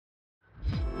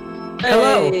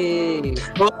Hello. Hey!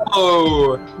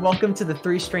 Hello. Welcome to the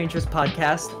Three Strangers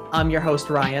podcast. I'm your host,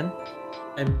 Ryan.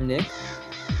 I'm Nick.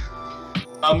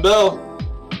 I'm Bill.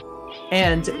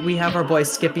 And we have our boy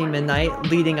Skippy Midnight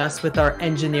leading us with our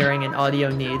engineering and audio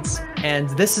needs. And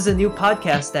this is a new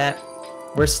podcast that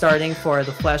we're starting for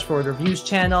the Flash Forward Reviews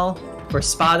channel, for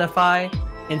Spotify,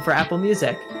 and for Apple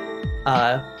Music.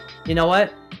 You know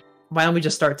what? Why don't we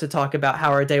just start to talk about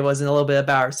how our day was and a little bit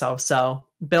about ourselves. So,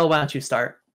 Bill, why don't you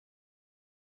start?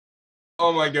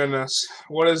 Oh my goodness.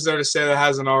 What is there to say that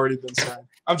hasn't already been said?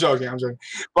 I'm joking.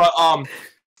 But I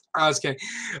was kidding.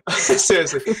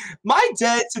 Seriously. My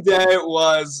day today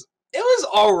was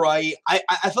all right. I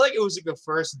feel like it was like the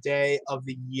first day of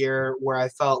the year where I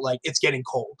felt like it's getting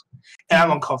cold. And I'm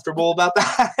uncomfortable about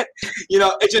that.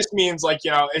 It just means like,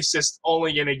 it's just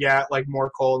only gonna get like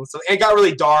more cold and stuff. It got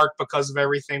really dark because of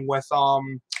everything with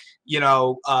fallback,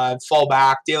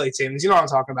 daylight savings, you know what I'm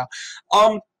talking about.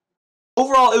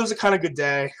 Overall, it was a kind of good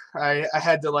day. I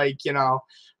had to do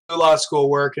a lot of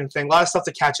schoolwork and a lot of stuff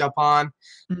to catch up on.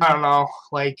 Mm-hmm. I don't know,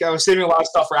 I was saving a lot of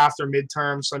stuff for after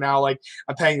midterm, so now I'm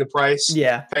paying the price.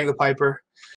 Yeah, paying the piper.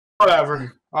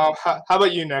 Whatever. How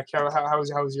about you, Nick? How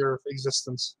was your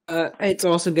existence? It's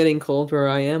also getting cold where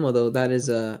I am, although that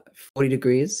is 40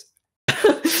 degrees.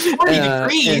 40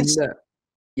 degrees?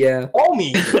 Yeah. Oh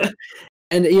me.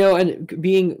 And and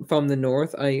being from the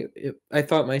north, I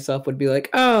thought myself would be like,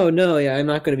 oh no, yeah, I'm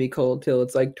not going to be cold till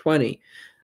it's like 20.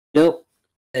 Nope,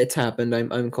 it's happened.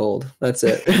 I'm cold. That's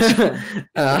it.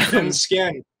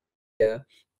 Skin. Yeah.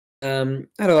 Had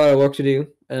a lot of work to do.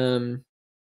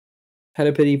 Had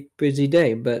a pretty busy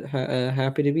day, but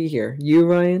happy to be here. You,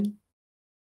 Ryan?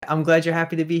 I'm glad you're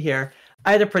happy to be here.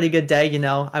 I had a pretty good day.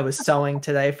 I was sewing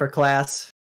today for class.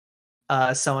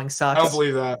 Sewing sucks. I don't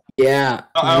believe that. Yeah.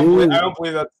 I don't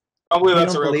believe that. I don't believe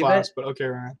that's a real class, it? but okay,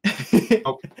 Ryan.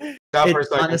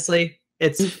 Honestly,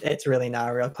 it's really not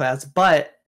a real class,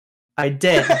 but I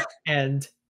did, and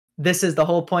this is the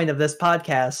whole point of this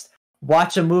podcast.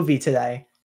 Watch a movie today,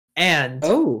 and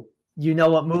you know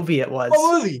what movie it was?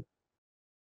 What movie?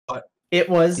 What? It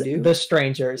was The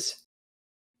Strangers.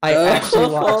 I actually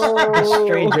watched The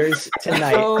Strangers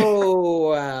tonight. Oh,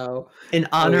 wow. In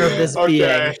honor of this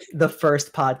being the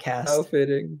first podcast. How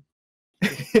fitting.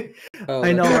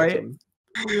 I know, right?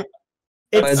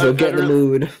 Might as well get in the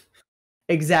mood.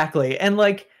 Exactly. And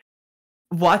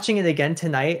watching it again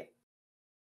tonight,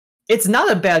 it's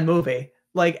not a bad movie.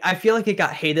 I feel like it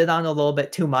got hated on a little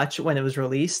bit too much when it was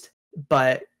released,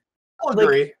 but I'll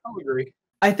agree.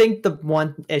 I think the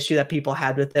one issue that people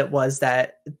had with it was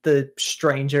that the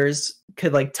strangers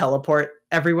could teleport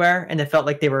everywhere, and it felt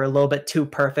like they were a little bit too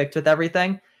perfect with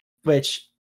everything, which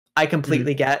I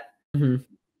completely get. Mm-hmm.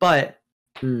 But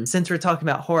since we're talking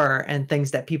about horror and things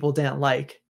that people didn't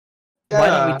like, why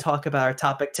don't we talk about our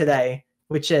topic today,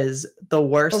 which is the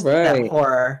worst that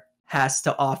horror has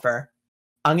to offer.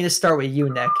 I'm going to start with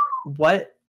you, Nick.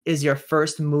 What is your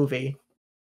first movie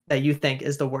that you think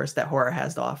is the worst that horror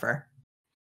has to offer?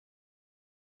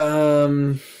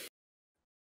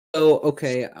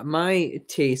 Okay. My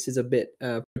taste is a bit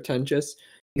pretentious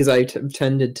because I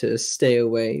tended to stay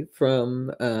away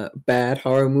from bad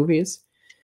horror movies.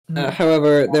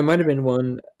 However, there might have been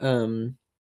one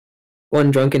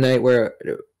drunken night where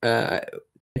I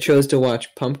chose to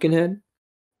watch Pumpkinhead.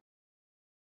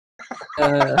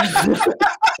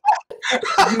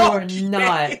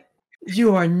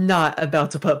 You are not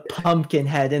about to put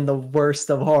Pumpkinhead in the worst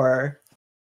of horror.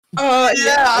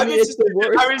 I mean, it's the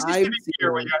worst I've seen.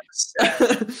 What you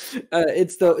have to say.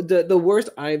 It's the worst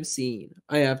I've seen,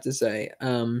 I have to say.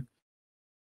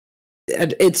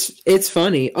 It's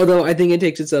funny, although I think it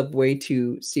takes itself way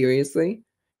too seriously.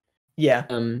 Yeah.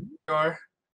 Sure.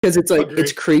 Because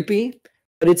it's creepy,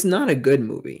 but it's not a good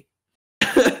movie.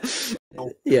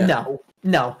 Yeah.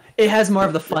 No. It has more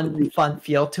of the fun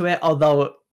feel to it,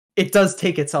 although it does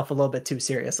take itself a little bit too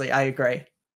seriously. I agree.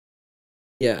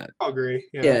 Yeah. I'll agree.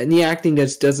 Yeah, and the acting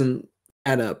just doesn't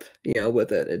add up,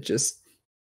 with it. It just...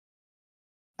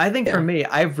 I think for me,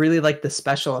 I really like the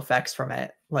special effects from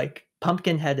it.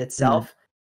 Pumpkinhead itself,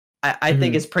 I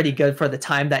think is pretty good for the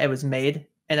time that it was made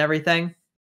and everything.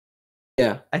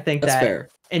 Yeah, I think that's that fair.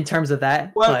 In terms of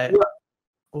that, when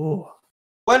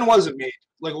was it made?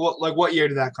 What year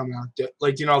did that come out? Do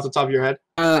you know off the top of your head?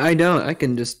 I don't. I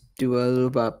can just do a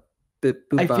little bop. I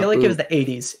feel like it was the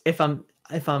 80s. If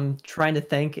I'm trying to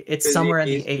think, it's somewhere in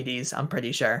the 80s. I'm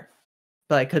pretty sure,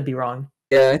 but I could be wrong.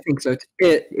 Yeah, I think so.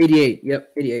 88.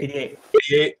 Yep, 88.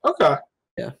 88. Okay.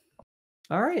 Yeah.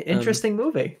 All right. Interesting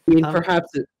movie. I mean,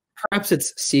 perhaps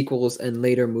its sequels and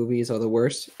later movies are the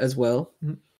worst as well.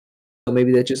 So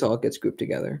maybe that just all gets grouped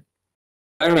together.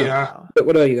 I don't know. Yeah. But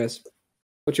what about you guys?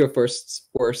 What's your first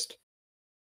worst?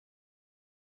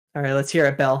 All right, let's hear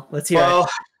it, Bell. Let's hear Well, it.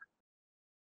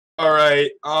 all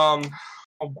right.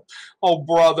 Oh,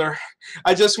 brother.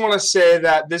 I just want to say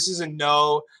that this is in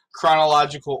no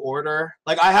chronological order.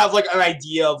 Like, I have, like, an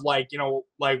idea of, like, you know,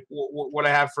 like, what I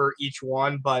have for each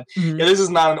one. But, Mhm. yeah, this is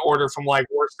not an order from, like,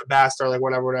 worst to best or, like,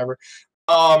 whatever.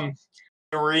 The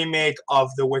remake of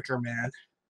The Wicker Man.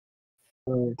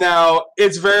 Now,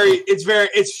 it's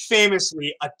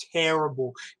famously a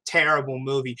terrible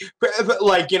movie. But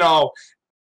like, you know,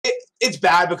 it's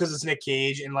bad because it's Nick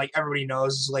Cage, and like everybody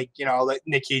knows, like, you know, that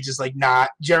Nick Cage is like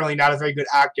generally not a very good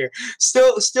actor.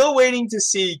 Still waiting to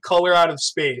see Color Out of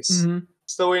Space. Mhm.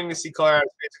 Still waiting to see Color Out of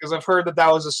Space because I've heard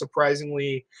that was a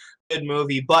surprisingly good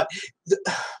movie, but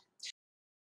the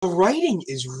writing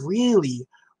is really,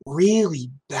 really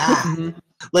bad. Mhm.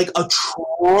 Like,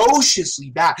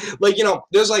 atrociously bad. Like, you know,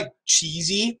 there's like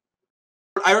cheesy.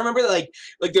 I remember like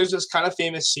there's this kind of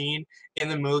famous scene in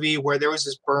the movie where there was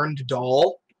this burned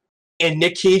doll, and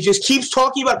Nick Cage just keeps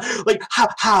talking about, like,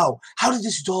 how did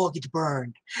this doll get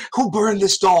burned? Who burned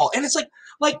this doll? And it's like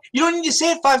you don't need to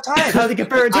say it 5 times. How to get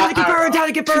burned? How to get burned? How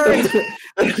to get burned?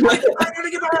 How to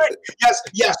get burned?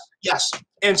 Yes.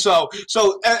 And so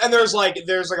there's like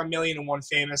a million and one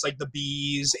famous, like the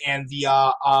bees and the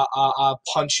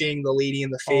punching the lady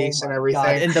in the face and everything.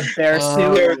 God, in the bear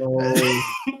suit.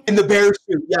 In the bear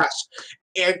suit, yes.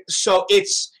 And so it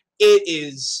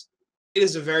is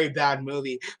a very bad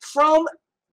movie. From,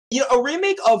 you know, a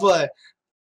remake of a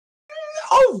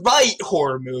alright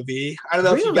horror movie. I don't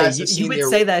know if you guys have seen. You would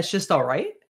say that's just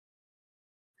alright?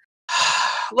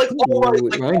 Like, alright,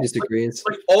 like, mine disagrees.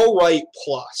 Like alright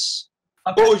plus.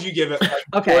 Okay. What would you give it? Like,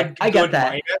 Okay, I get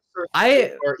that.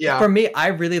 Yeah. For me, I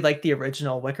really like the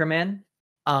original Wicker Man.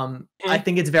 I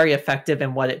think it's very effective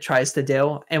in what it tries to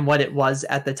do and what it was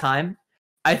at the time.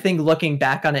 I think looking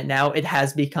back on it now, it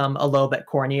has become a little bit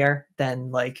cornier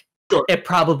than like it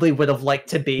probably would have liked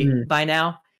to be by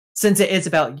now. Since it is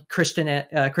about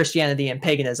Christianity and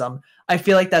paganism, I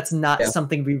feel like that's not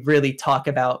something we really talk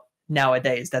about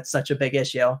nowadays. That's such a big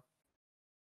issue.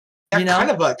 Yeah, you know, kind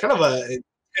of a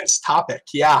intense topic.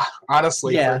 Yeah,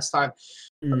 honestly, for its time.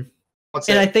 And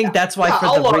I think that's why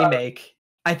for the remake.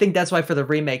 I think that's why for the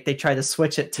remake they try to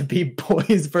switch it to be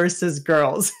boys versus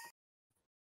girls.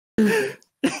 It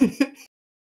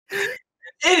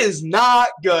is not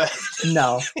good.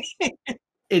 No.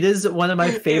 It is one of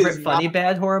my favorite funny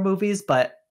bad horror movies,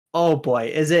 but oh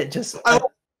boy, is it just a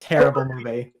terrible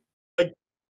movie. Like,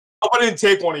 I wouldn't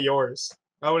take one of yours.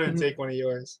 You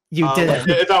didn't.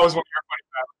 If that was one of your funny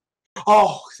bad.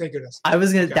 Oh, thank goodness. I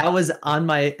was gonna. Okay. That was on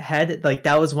my head. Like,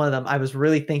 that was one of them. I was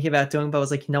really thinking about doing, but I was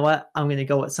like, you know what? I'm gonna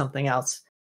go with something else.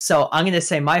 So I'm gonna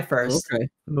say my first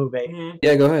movie. Mm-hmm.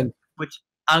 Yeah, go ahead. Which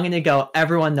I'm gonna go.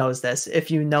 Everyone knows this. If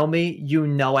you know me, you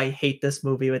know I hate this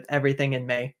movie with everything in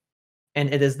me,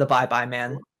 and it is The Bye Bye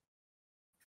Man.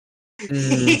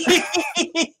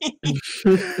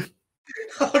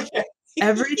 Okay.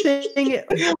 Everything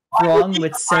wrong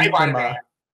with cinema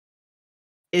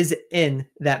is in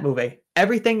that movie.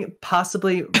 Everything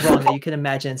possibly wrong that you can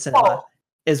imagine in cinema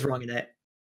is wrong in it.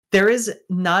 There is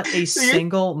not a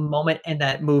single moment in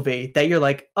that movie that you're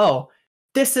like, oh,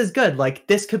 this is good. Like,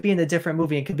 this could be in a different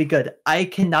movie and could be good. I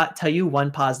cannot tell you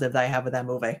one positive that I have with that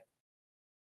movie.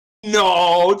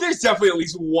 No, there's definitely at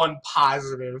least one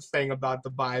positive thing about The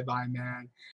Bye Bye Man.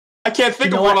 I can't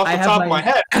think of one off the top of my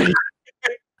head.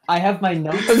 I have my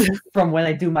notes from when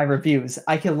I do my reviews.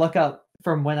 I can look up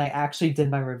from when I actually did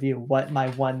my review what my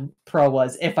one pro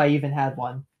was, if I even had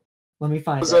one. Let me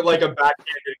find it. Was it like a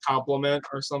backhanded compliment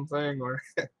or something? Or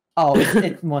oh,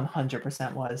 it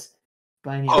 100% was.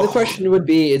 The question would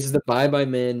be, is The Bye Bye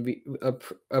Man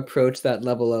approach that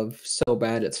level of so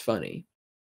bad it's funny?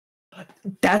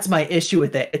 That's my issue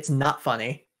with it. It's not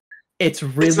funny. It's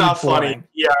really it's not boring. Funny.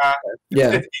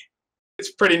 Yeah.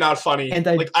 It's pretty not funny. And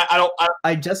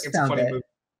I just found it.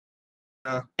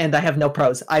 Movie. And I have no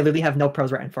pros. I literally have no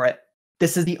pros written for it.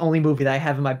 This is the only movie that I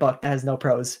have in my book that has no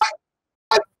pros.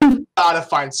 I gotta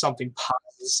find something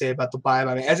positive to say about The Bye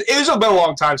Bye Man. It's been a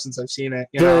long time since I've seen it.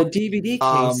 The DVD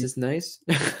case is nice.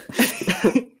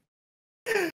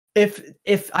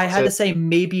 If I had to say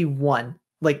maybe one,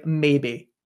 like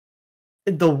maybe,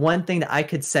 the one thing that I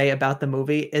could say about the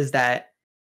movie is that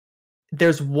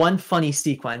there's one funny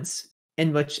sequence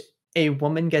in which a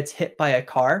woman gets hit by a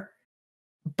car,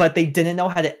 but they didn't know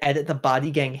how to edit the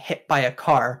body getting hit by a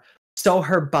car. So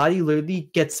her body literally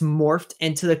gets morphed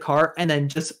into the car and then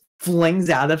just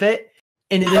flings out of it.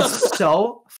 And it is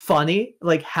so funny,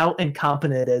 like how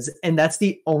incompetent it is. And that's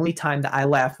the only time that I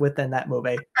laugh within that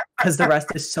movie, because the rest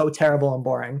is so terrible and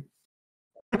boring.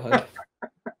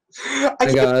 I My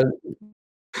can't, God.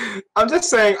 I'm just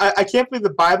saying, I can't believe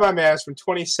the Bye Bye Man is from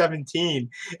 2017.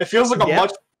 It feels like a Yeah.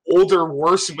 much older,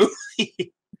 worse movie.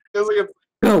 It feels like it's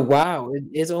Oh wow, it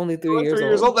is only 3 only years 3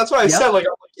 years old. old. That's what I Yep. said. Like,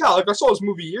 I'm like, yeah, like I saw this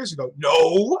movie years ago.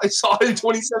 No, I saw it in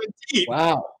 2017.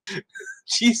 Wow.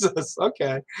 Jesus.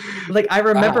 Okay. Like, I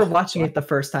remember Wow. watching it the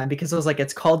first time because it was like,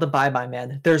 it's called The Bye Bye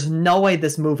Man. There's no way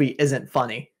this movie isn't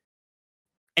funny.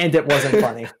 And it wasn't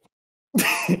funny.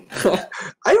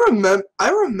 I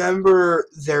remember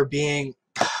there being.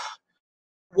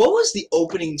 What was the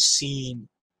opening scene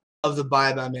of the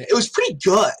Bye Bye Man? It was pretty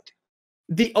good.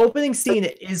 The opening scene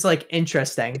is like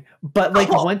interesting, but like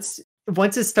Oh. once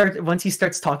he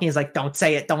starts talking, he's like, "Don't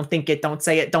say it, don't think it, don't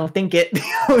say it, don't think it,"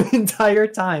 the entire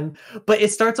time. But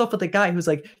it starts off with a guy who's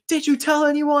like, "Did you tell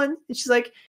anyone?" And she's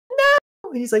like, "No."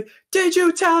 And he's like, "Did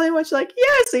you tell anyone?" She's like,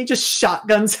 "Yes." And he just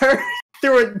shotguns her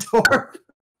through a door.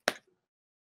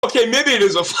 Okay, maybe it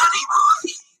is a funny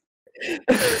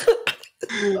movie.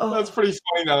 Oh. That's pretty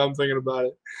funny now that I'm thinking about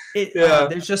it.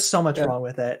 There's just so much wrong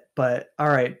with it. But all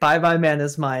right, Bye Bye Man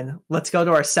is mine. Let's go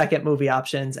to our second movie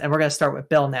options, and we're gonna start with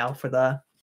Bill now for the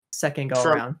second go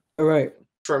around. All right.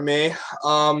 For me,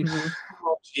 Mhm.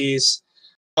 oh jeez.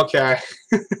 Okay.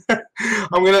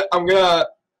 I'm gonna.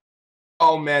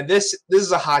 Oh man, this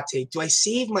is a hot take. Do I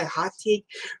save my hot take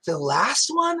for the last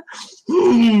one?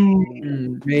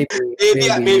 Maybe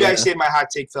Maybe I yeah. save my hot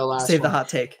take for the last. Save the one. hot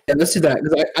take. Yeah, let's do that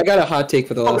because I got a hot take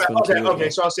for the last one too. Okay.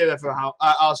 So I'll say that for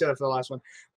I'll say that for the last one.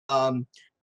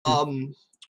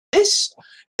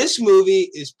 This movie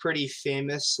is pretty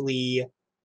famously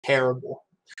terrible.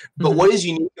 But what is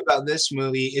unique about this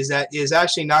movie is that it is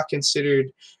actually not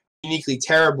considered uniquely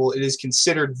terrible. It is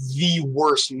considered the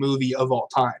worst movie of all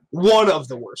time. One of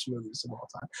the worst movies of all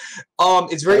time.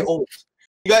 It's very old.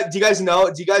 Do you guys know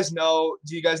what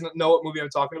movie I'm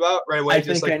talking about? Right away. I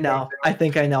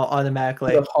think I know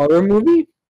automatically. The horror movie?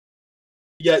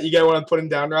 Yeah, you guys want to put him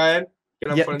down, Ryan?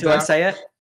 Do I say it?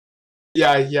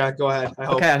 Yeah, go ahead.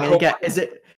 Okay, I'm gonna get.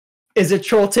 Is it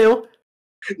Troll 2?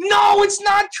 No, it's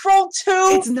not Troll 2.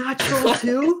 It's not Troll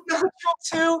 2. It's not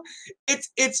Troll 2.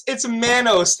 It's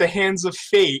Manos, The Hands of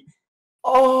Fate.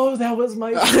 Oh, that was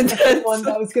my second one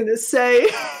I was gonna say.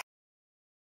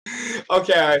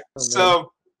 Okay,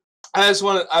 so I just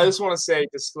want to say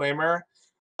disclaimer.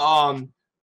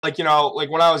 Like when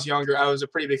I was younger, I was a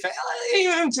pretty big fan.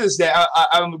 Even to this day,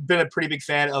 I've been a pretty big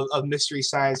fan of Mystery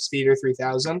Science Theater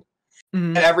 3000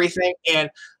 and everything. And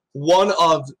one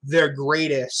of their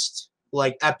greatest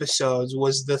episodes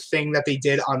was the thing that they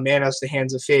did on Manos, The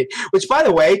Hands of Fate, which, by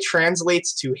the way,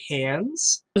 translates to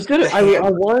hands. I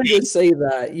wanted to say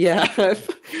that. Yeah.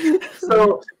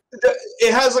 So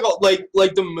it has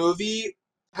the movie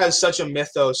has such a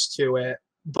mythos to it,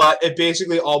 but it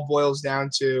basically all boils down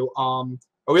to are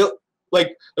we we're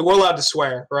allowed to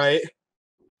swear, right?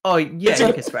 Oh yeah,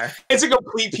 you can swear. It's a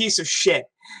complete piece of shit.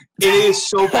 It is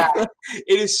so bad.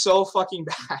 It is so fucking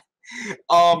bad.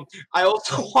 I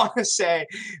also want to say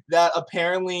that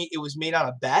apparently it was made on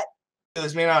a bet. It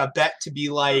was made on a bet to be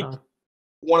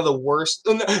one of the worst.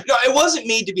 No, it wasn't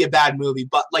made to be a bad movie,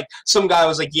 but some guy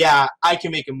was like, "Yeah, I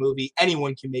can make a movie.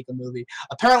 Anyone can make a movie."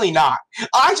 Apparently not.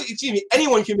 Actually, excuse me.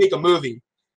 Anyone can make a movie.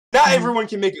 Not everyone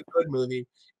can make a good movie.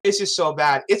 It's just so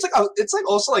bad. It's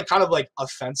also kind of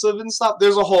offensive and stuff.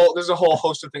 There's a whole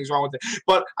host of things wrong with it.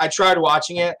 But I tried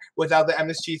watching it without the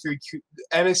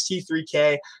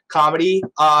MST3K comedy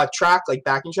track,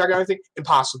 backing track and everything.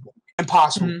 Impossible.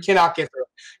 Cannot get through it.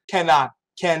 Cannot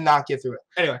get through it.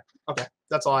 Anyway, okay,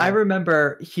 that's all I have.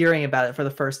 remember hearing about it for the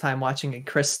first time watching a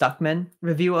Chris Stuckman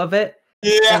review of it.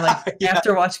 Yeah. And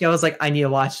after watching it, I was like, I need to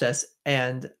watch this.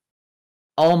 And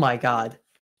oh my god,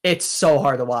 it's so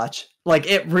hard to watch.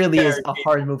 It really is a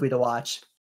hard movie to watch.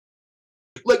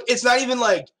 It's not even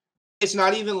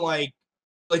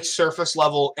surface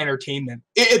level entertainment.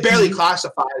 It barely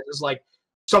classifies as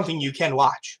something you can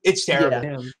watch. It's terrible.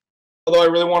 Yeah. Although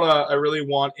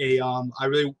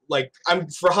I'm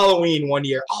for Halloween one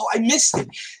year. Oh, I missed it.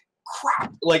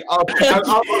 Crap.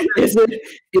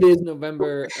 It is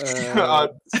November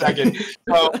 2nd.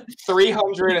 So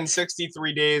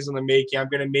 363 days in the making. I'm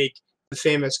gonna make the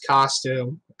famous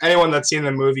costume. Anyone that's seen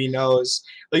the movie knows.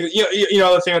 You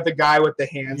know the thing with the guy with the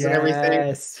hands and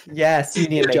everything? Yes, you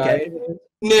need to make it.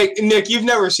 Nick, you've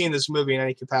never seen this movie in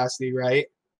any capacity, right?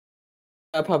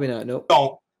 Probably not. Nope.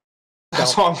 Don't.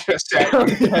 That's all I'm gonna say.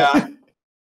 Yeah.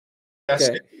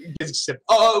 Okay.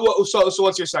 So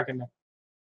what's your second, Nick?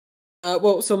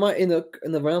 Well, so in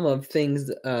the realm of things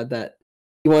that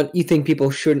you think people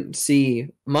shouldn't see,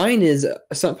 mine is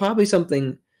probably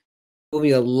something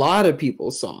movie a lot of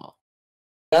people saw,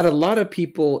 that a lot of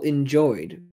people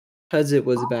enjoyed because it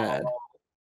was bad.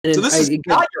 And So this is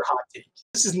not your hot take.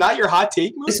 This is not your hot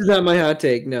take movie? This is not my hot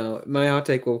take. No, my hot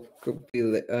take will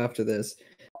be after this.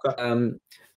 Okay.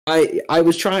 I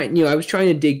was trying,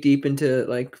 to dig deep into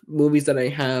like movies that I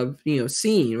have,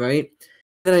 seen, right?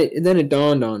 Then it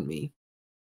dawned on me.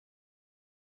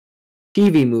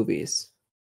 TV movies.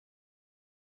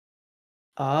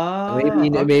 Oh,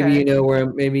 maybe you know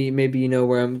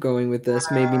where I'm going with this.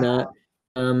 Maybe not.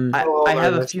 I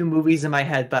have a few movies in my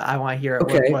head, but I want to hear it.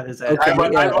 Okay. What is it? Okay.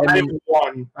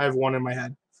 I have one in my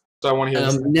head, so I want to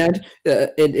hear this.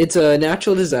 It's a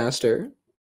natural disaster.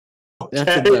 Okay.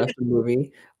 Natural disaster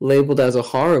movie labeled as a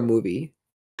horror movie.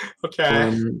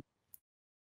 Okay.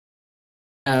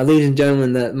 Ladies and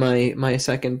gentlemen, that my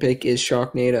second pick is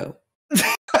Sharknado.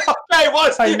 It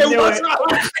was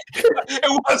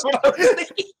what I was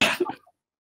thinking.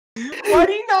 Why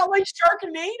do you not like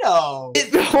Sharknado?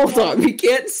 Hold on, we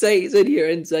can't sit here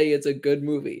and say it's a good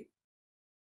movie.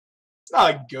 It's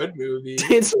not a good movie.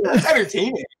 It's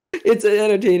entertaining. It's an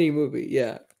entertaining movie,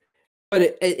 yeah.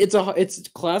 But it's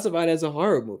classified as a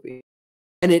horror movie,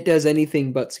 and it does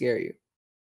anything but scare you.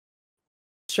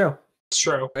 It's true. It's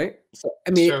true. Right? So,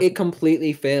 I mean, it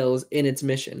completely fails in its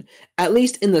mission. At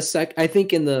least in the I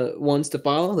think in the ones to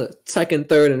follow, the second,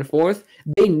 third, and fourth,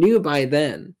 they knew by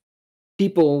then.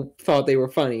 People thought they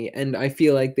were funny, and I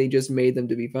feel like they just made them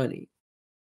to be funny.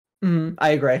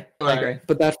 I agree. I agree.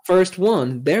 But that first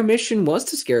one, their mission was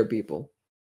to scare people.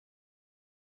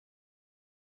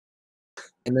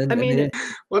 And then,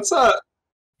 what's up?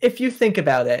 If you think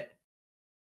about it,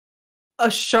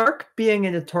 a shark being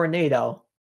in a tornado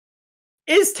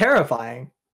is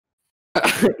terrifying.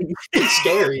 It's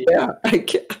scary. Yeah, I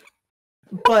can't.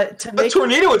 But to make a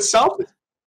tornado itself is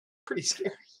pretty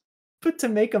scary. But to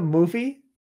make a movie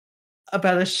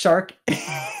about a shark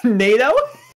NATO,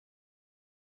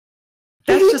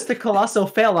 that's just a colossal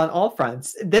fail on all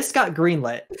fronts. This got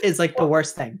greenlit is like the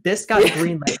worst thing. This got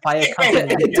greenlit by a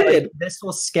company. It did. This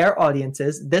will scare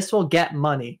audiences. This will get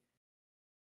money.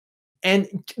 And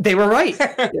they were right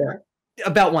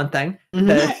about one thing.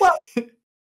 Mm-hmm.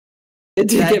 It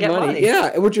did get money.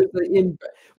 Yeah, which is the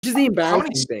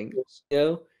embarrassing thing. You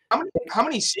know? How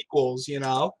many sequels,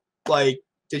 like,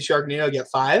 did Sharknado get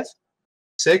 5?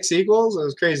 6 sequels? It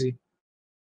was crazy.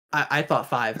 I thought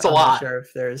 5. It's a lot. Not sure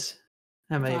if there's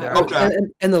how many there are. Okay.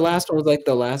 And the last one was like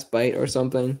The Last Bite or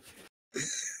something.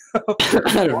 I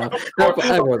don't know.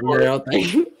 I wasn't there out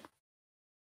there.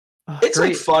 It's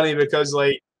like funny because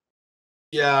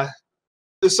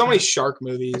there's so many shark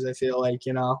movies, I feel like,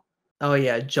 Oh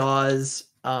yeah, Jaws.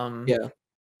 Yeah.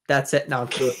 That's it. No.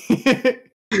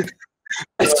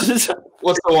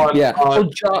 What's the one? Yeah.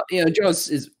 Jaws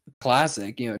is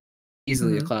classic,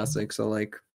 easily a classic. So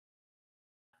like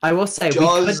I will say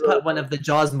Jaws, we could put one of the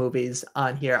Jaws movies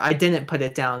on here. I didn't put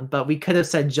it down, but we could have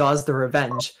said Jaws the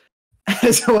Revenge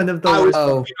as one of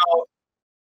the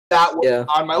that was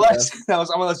on my list. That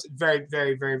was on my list. Very,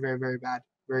 very, very, very, very bad.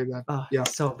 Very bad. Oh, yeah.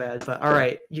 So bad. But all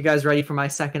right. You guys ready for my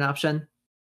second option?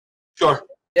 Sure.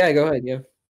 Yeah, go ahead. Yeah.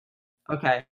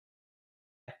 Okay.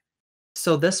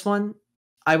 So this one,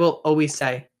 I will always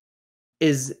say,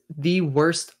 is the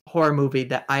worst horror movie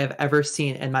that I have ever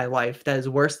seen in my life. That is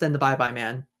worse than The Bye-Bye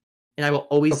Man. And I will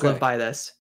always live by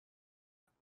this.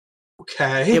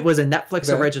 Okay. It was a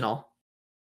Netflix original.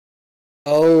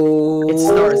 Oh. It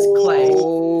stars Clay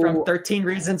from 13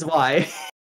 Reasons Why.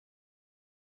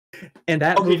 And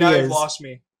that movie now is you've lost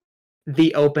me.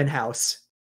 The Open House.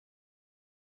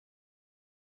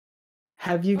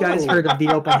 Have you guys heard of The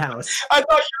Open House? I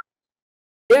thought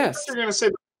you were going to say...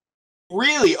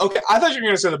 Really? Okay, I thought you were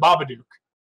going to say The Babadook.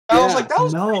 I was like, that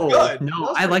was pretty good.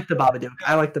 No, I like The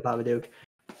Babadook.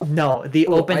 No, The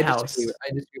Open House.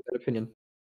 I disagree with that opinion.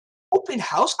 Open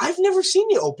House? I've never seen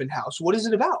The Open House. What is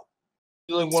it about?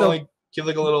 You want to give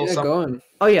a little something? Go on.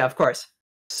 Oh yeah, of course.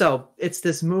 So it's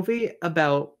this movie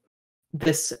about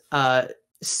this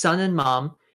son and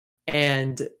mom,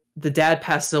 and the dad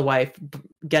passes away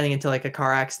getting into like a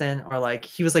car accident, or like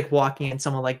he was like walking and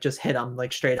someone like just hit him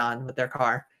like straight on with their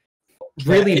car.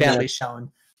 Really badly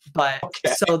shown. But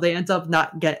so they end up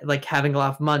not having a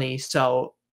lot of money,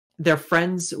 so they're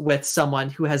friends with someone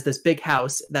who has this big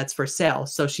house that's for sale.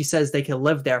 So she says they can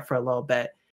live there for a little bit.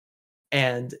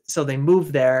 And so they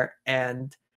move there,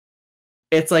 and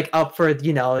it's like up for,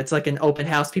 it's like an open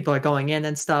house. People are going in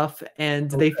and stuff,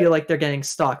 and they feel like they're getting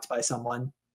stalked by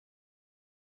someone.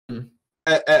 And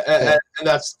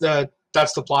that's the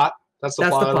plot. That's the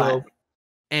plot.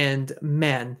 And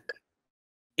man,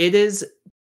 it is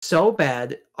so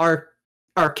bad. Our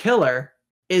killer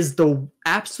is the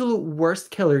absolute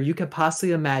worst killer you could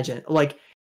possibly imagine. Like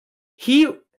he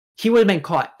would have been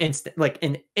caught in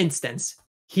instance.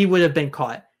 He would have been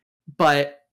caught.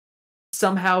 but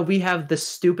somehow we have the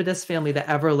stupidest family that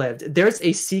ever lived. There's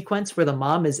a sequence where the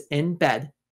mom is in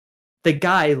bed. The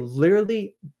guy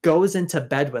literally goes into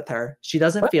bed with her. She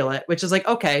doesn't feel it, which is like,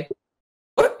 okay,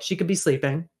 she could be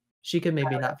sleeping. She could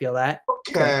maybe not feel that.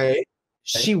 Okay.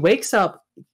 She wakes up.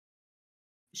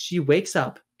 She wakes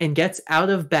up and gets out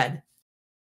of bed,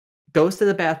 goes to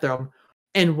the bathroom,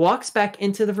 and walks back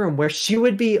into the room where she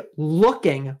would be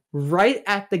looking right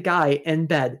at the guy in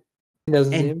bed. He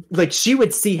doesn't see And him. like she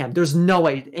would see him. There's no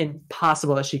way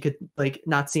impossible that she could like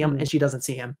not see him, and she doesn't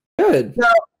see him. Good.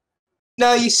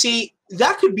 Now, you see,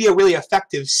 that could be a really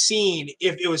effective scene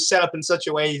if it was set up in such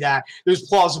a way that there's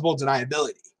plausible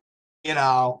deniability. You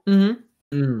know?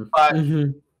 Mm-hmm. But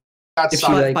that's If she,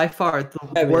 But like, by far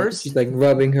the worst. She's like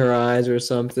rubbing her eyes or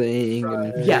something.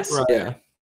 Right. And, Yes. Right. yeah.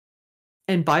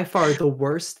 And by far the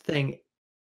worst thing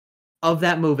of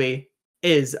that movie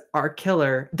is our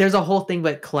killer. There's a whole thing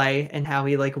with Clay and how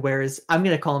he like wears. I'm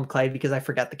gonna call him Clay because I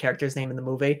forgot the character's name in the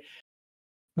movie.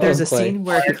 There's a Clay. scene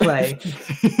where Clay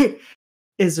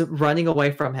is running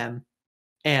away from him,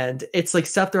 and it's like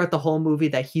set throughout the whole movie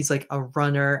that he's like a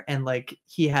runner and like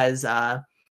he has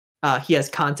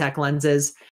contact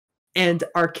lenses, and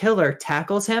our killer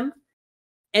tackles him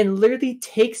and literally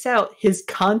takes out his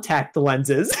contact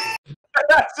lenses.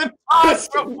 That's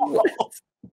impossible.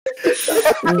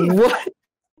 What?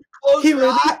 Close He your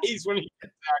literally- eyes when he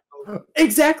gets tackled.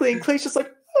 Exactly, and Clay's just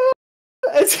like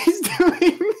as he's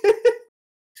doing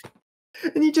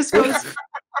and he just goes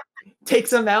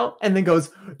takes him out and then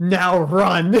goes, now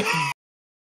run.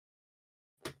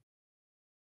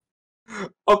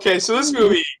 Okay, so this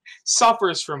movie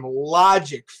suffers from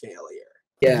logic failure.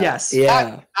 Yeah. Yes.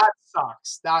 Yeah. That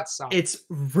sucks. That sucks. It's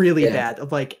really Yeah.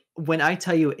 bad. Like when I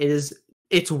tell you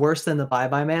it's worse than the Bye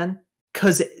Bye Man,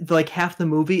 because like half the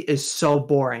movie is so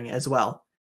boring as well.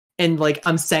 And like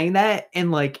I'm saying that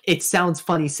and like it sounds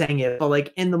funny saying it, but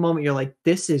like in the moment you're like,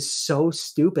 this is so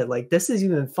stupid. Like this is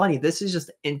even funny. This is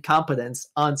just incompetence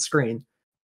on screen.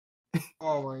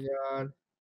 Oh my god.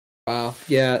 Wow.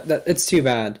 Yeah. It's too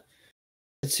bad.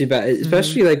 It's too bad,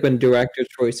 especially like when director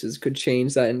choices could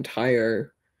change that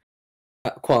entire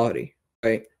quality,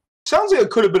 right? Sounds like it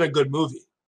could have been a good movie.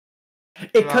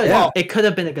 It could Yeah. it could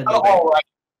have been a good movie. All right.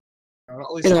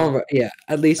 At least An all right, yeah,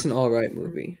 at least an all right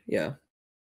movie. Yeah.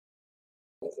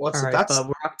 what's All it? right, That's but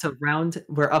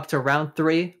we're up to round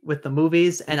 3 with the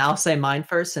movies, and I'll say mine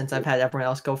first since I've had everyone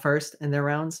else go first in their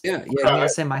rounds. Yeah. I'm Yeah. gonna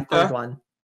say my third Okay. one.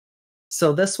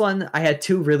 So this one, I had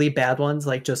 2 really bad ones,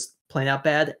 like just plain out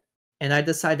bad, and I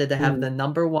decided to have the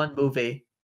number 1 movie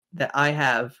that I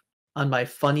have on my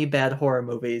funny bad horror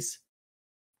movies,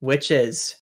 which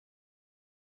is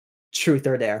Truth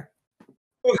or Dare.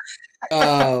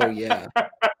 Oh yeah.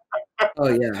 Oh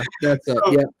yeah. That's up.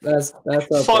 Yeah. That's up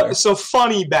there. so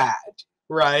funny bad,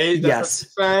 right? That's Yes.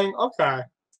 what you're saying? Okay.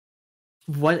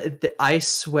 I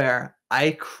swear,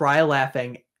 I cry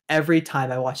laughing every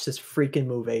time I watch this freaking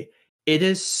movie. It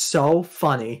is so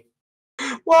funny.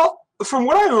 Well, from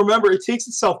what I remember, it takes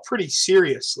itself pretty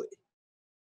seriously.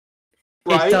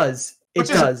 Right? It does. It Which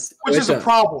is- does. Which is a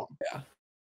problem.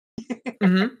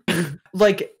 Mhm.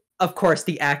 Like, of course,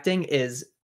 the acting is.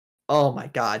 Oh my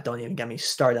god! Don't even get me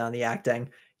started on the acting.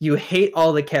 You hate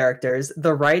all the characters.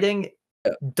 The writing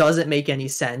doesn't make any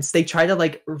sense. They try to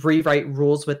like rewrite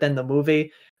rules within the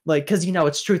movie, like because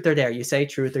it's truth or dare. You say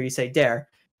truth or you say dare,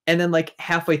 and then like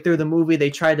halfway through the movie, they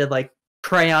try to like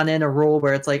crayon in a rule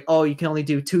where it's like, oh, you can only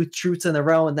do 2 truths in a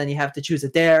row, and then you have to choose a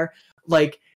dare.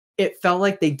 Like it felt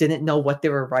like they didn't know what they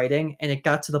were writing, and it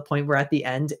got to the point where at the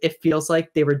end, it feels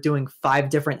like they were doing 5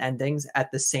 different endings at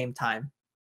the same time.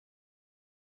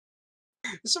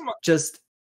 Just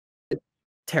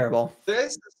terrible.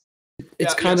 It's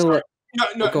Kind of like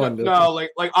no,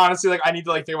 like honestly, like I need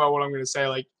to like think about what I'm gonna say.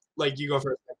 Like you go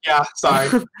first. Yeah, sorry.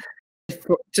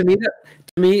 to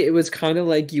me, it was kind of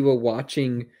like you were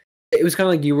watching. It was kind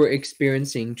of like you were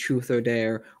experiencing Truth or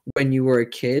Dare when you were a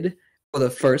kid for the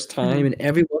first time, and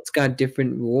everyone's got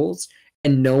different rules,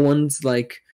 and no one's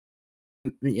like,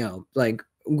 like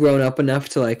grown up enough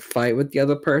to like fight with the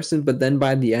other person. But then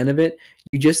by the end of it,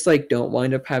 you just like don't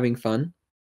wind up having fun.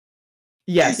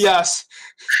 Yes. Yes.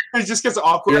 It just gets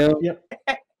awkward. Yep.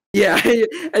 Yeah,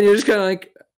 and you're just kind of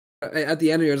like, at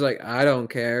the end, you're just like, I don't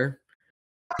care.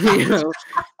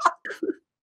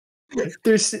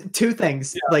 There's 2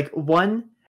 things. Yeah. Like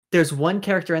there's one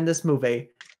character in this movie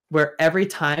where every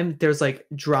time there's like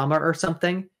drama or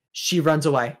something, she runs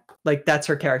away. Like that's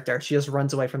her character. She just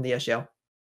runs away from the issue.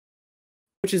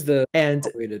 Which is the And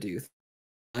way to do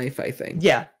life, I think.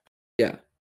 yeah. Yeah.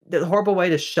 The horrible way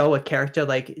to show a character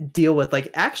like deal with like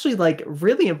actually like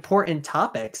really important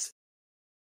topics.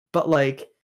 But like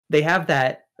they have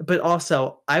that, but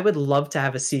also I would love to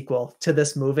have a sequel to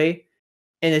this movie.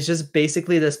 And it's just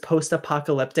basically this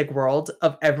post-apocalyptic world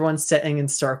of everyone sitting in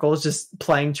circles just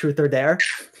playing Truth or Dare.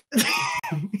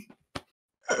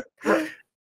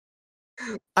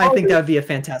 I think that would be a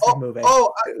fantastic movie.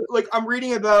 I'm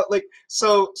reading about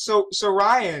so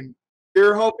Ryan,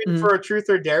 you're hoping for a Truth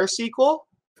or Dare sequel?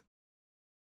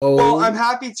 Oh. Well, I'm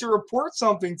happy to report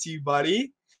something to you,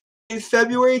 buddy. In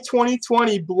February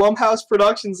 2020, Blumhouse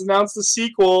Productions announced the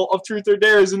sequel of Truth or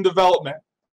Dare is in development.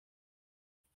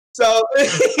 So,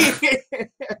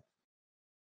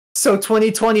 so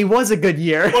 2020 was a good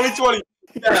year. 2020.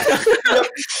 Yeah.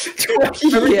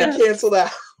 Everything canceled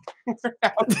out.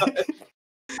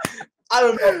 I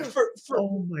don't know.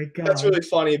 Oh my god, that's really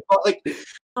funny. But like,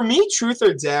 for me, Truth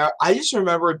or Dare, I just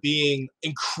remember it being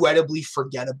incredibly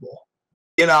forgettable.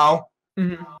 You know,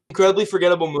 incredibly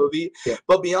forgettable movie. Yeah.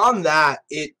 But beyond that,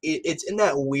 it's in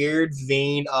that weird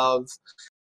vein of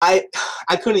I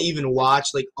couldn't even watch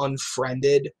like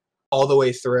Unfriended all the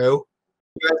way through.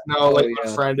 You guys know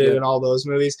Unfriended and all those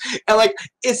movies, and like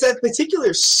it's that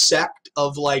particular sect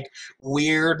of like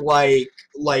weird like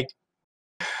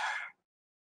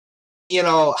you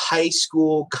know, high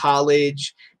school,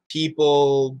 college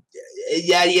people.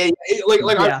 Yeah.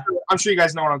 I'm sure you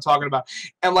guys know what I'm talking about.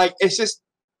 And like, it's just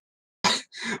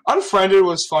Unfriended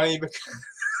was funny because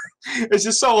it's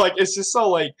just so like,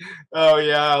 oh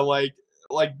yeah, like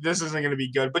this isn't gonna be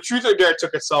good. But Truth or Dare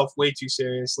took itself way too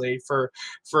seriously for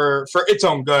its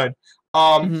own good.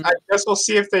 I guess we'll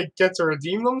see if they get to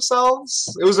redeem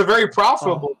themselves. It was a very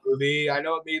profitable movie. I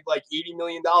know it made like $80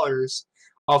 million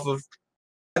off of.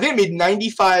 I think it made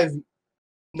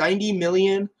 $90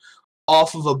 million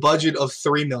off of a budget of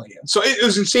 $3 million. So it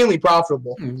was insanely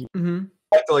profitable. I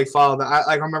have to like follow that.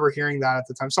 I remember hearing that at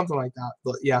the time, something like that.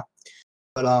 But yeah.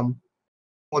 But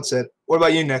what's it? What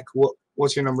about you, Nick?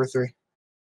 What's your number 3?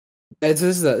 This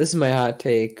is my hot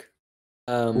take.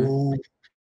 Okay.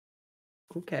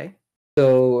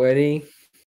 So ready?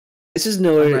 This is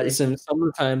noted.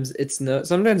 Sometimes it's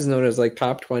known as like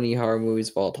top 20 horror movies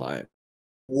of all time.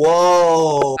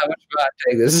 Whoa! How much of a hot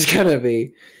take this is gonna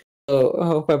be? So I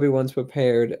hope everyone's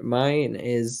prepared. Mine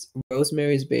is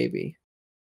Rosemary's Baby.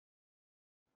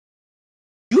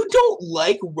 You don't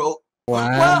like Wow!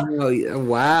 Wow!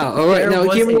 All right, now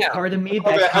hear me out. Part of me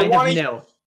that kind of knew.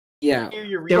 Yeah,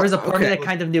 there was a part of me that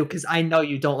kind of knew because I know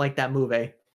you don't like that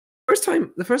movie.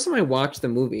 The first time I watched the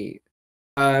movie,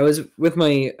 I was with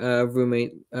my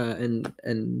roommate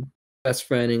and best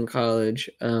friend in college.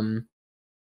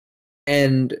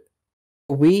 And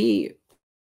we,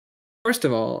 first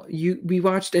of all, we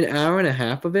watched an hour and a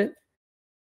half of it,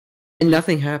 and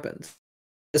nothing happens.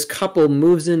 This couple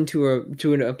moves into a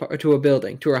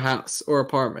building, to a house or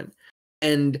apartment,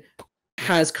 and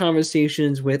has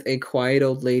conversations with a quiet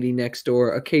old lady next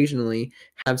door. Occasionally,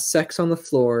 have sex on the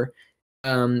floor,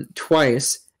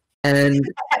 twice, and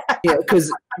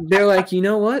because they're like, you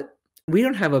know what? We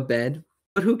don't have a bed,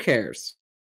 but who cares?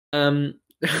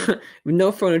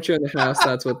 No furniture in the house.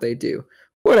 That's what they do.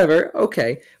 Whatever.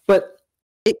 Okay, but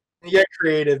you get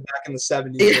creative back in the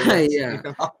 70s.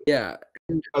 Yeah.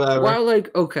 While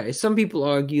like okay, some people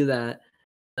argue that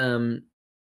that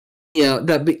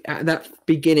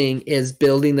beginning is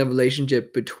building the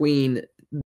relationship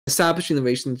establishing the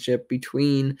relationship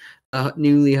between a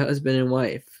newly husband and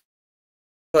wife,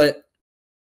 but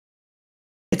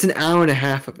it's an hour and a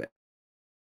half of it.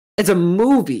 It's a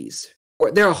movies.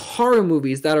 There are horror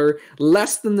movies that are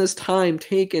less than this time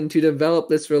taken to develop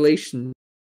this relation.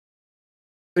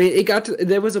 I mean,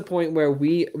 there was a point where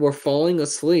we were falling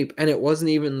asleep, and it wasn't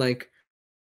even like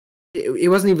it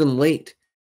wasn't even late,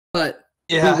 but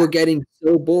we were getting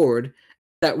so bored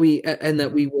that we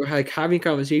were like having a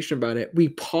conversation about it. We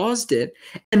paused it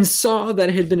and saw that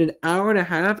it had been an hour and a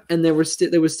half, and there was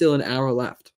still an hour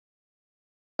left.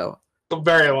 So a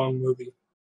very long movie.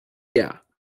 Yeah.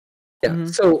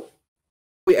 So.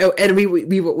 We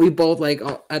both like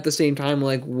at the same time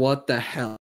like what the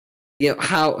hell,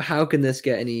 how can this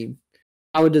get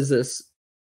how does this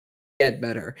get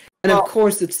better? And of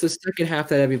course it's the second half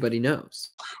that everybody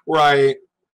knows, right?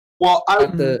 Well,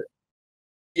 the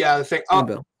thing I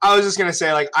was just gonna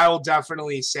say, like, I will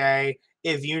definitely say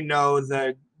if you know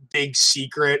the big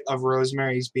secret of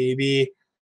Rosemary's Baby,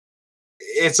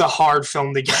 it's a hard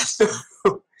film to get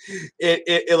through.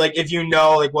 It like if you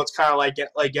know like what's kind of like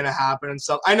gonna happen and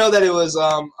stuff. I know that it was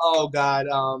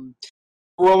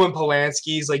Roman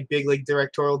Polanski's like big like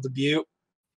directorial debut.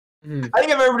 I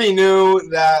think if everybody knew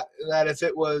that if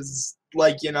it was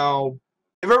like if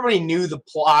everybody knew the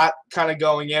plot kind of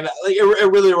going in, like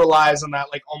it really relies on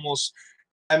that like almost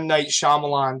M. Night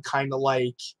Shyamalan kind of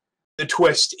like the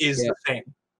twist is the thing.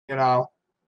 You know,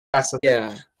 that's the thing.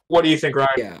 Yeah. What do you think, Ryan?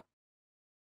 Yeah.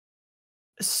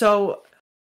 So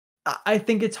I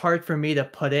think it's hard for me to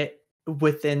put it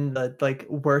within the like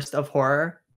worst of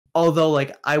horror. Although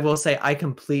like I will say I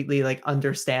completely like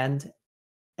understand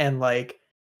and like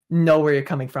know where you're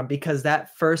coming from, because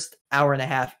that first hour and a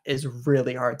half is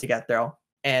really hard to get through.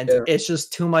 And it's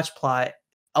just too much plot.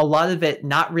 A lot of it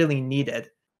not really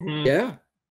needed. Yeah.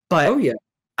 But yeah.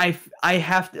 I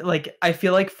have to like, I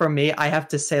feel like for me, I have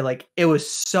to say like it was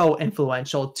so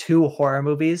influential to horror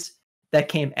movies that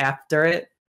came after it.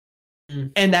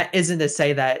 And that isn't to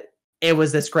say that it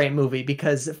was this great movie,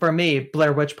 because for me,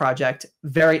 Blair Witch Project,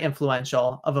 very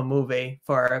influential of a movie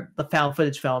for the found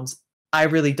footage films. I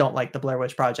really don't like the Blair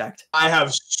Witch Project. I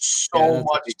have so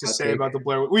much to say about the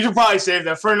Blair Witch. We should probably save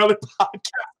that for another podcast.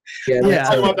 Yeah,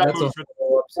 talk about that that's movie a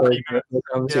whole episode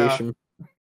conversation.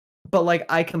 But like,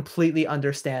 I completely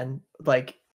understand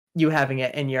like you having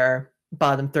it in your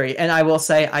bottom 3, and I will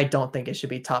say I don't think it should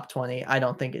be top 20. I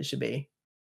don't think it should be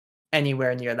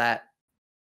anywhere near that.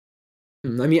 I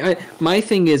mean, my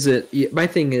thing is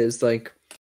like,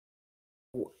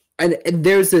 and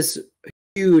there's this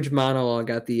huge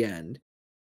monologue at the end,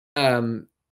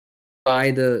 by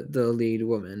the lead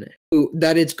woman,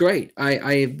 that it's great.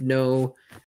 I have no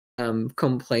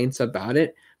complaints about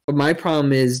it, but my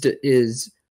problem is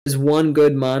one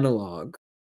good monologue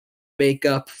make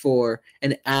up for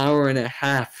an hour and a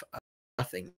half of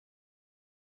nothing.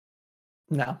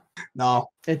 No,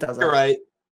 it doesn't. You're right.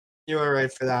 You were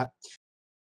right for that.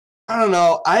 I don't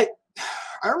know. I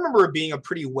remember it being a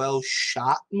pretty well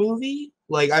shot movie.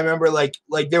 Like I remember like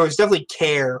there was definitely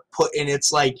care put in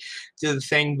its like to the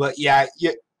thing, but yeah,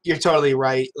 you're totally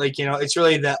right. Like, you know, it's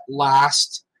really that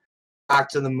last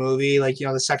act of the movie, like, you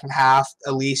know, the second half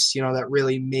at least, you know, that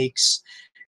really makes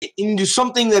it into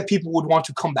something that people would want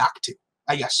to come back to.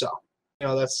 I guess so. You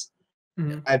know, that's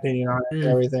my opinion on it and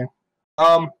everything.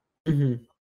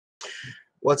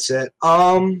 What's it?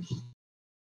 All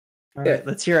right,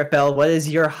 let's hear it, Bill. What is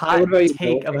your hot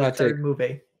take of a third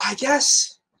movie? I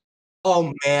guess.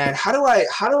 Oh man, how do I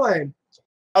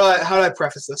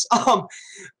preface this? I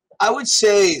would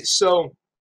say so.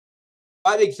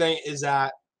 My big thing is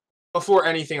that before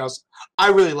anything else, I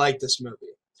really like this movie.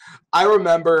 I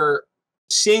remember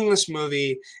seeing this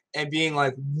movie and being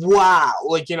like, wow,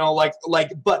 like, you know,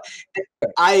 but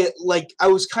I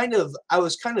was kind of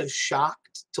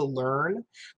shocked to learn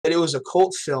that it was a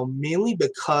cult film, mainly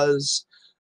because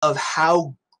of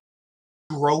how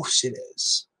gross it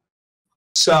is.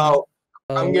 So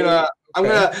I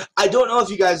don't know if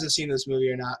you guys have seen this movie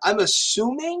or not. I'm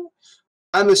assuming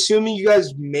you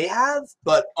guys may have,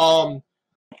 but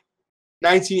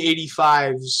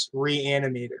 1985's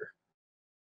Reanimator.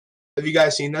 Have you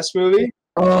guys seen this movie?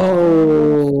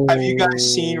 Oh. Have you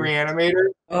guys seen Reanimator?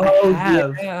 Oh, I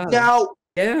have. yeah. Now,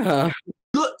 yeah.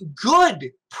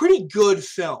 Good, pretty good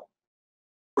film.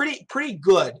 Pretty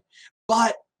good.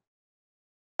 But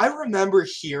I remember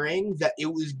hearing that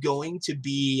it was going to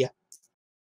be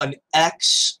an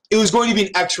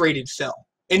X-rated film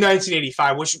in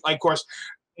 1985, which of course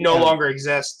no longer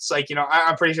exists. Like, you know,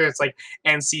 I'm pretty sure it's like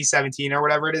NC-17 or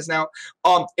whatever it is now.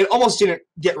 It almost didn't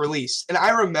get released. And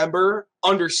I remember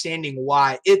understanding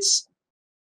why. It's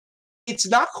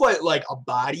not quite like a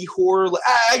body horror.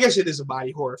 I guess it is a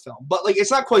body horror film, but like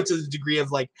it's not quite to the degree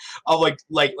of like a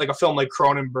film like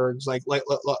Cronenberg's like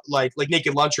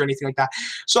Naked Lunch or anything like that.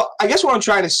 So I guess what I'm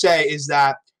trying to say is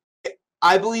that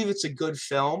I believe it's a good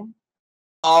film.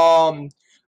 I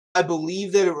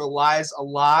believe that it relies a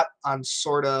lot on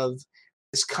sort of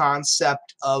this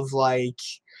concept of like,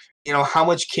 you know, how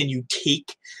much can you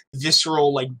take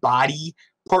visceral like body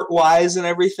part wise and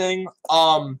everything.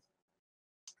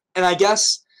 And I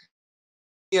guess,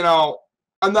 you know,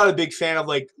 I'm not a big fan of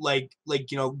like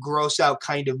you know, gross out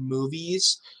kind of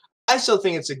movies. I still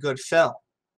think it's a good film,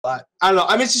 but I don't know.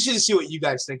 I'm interested to see what you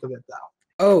guys think of it though.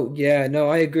 Oh yeah, no,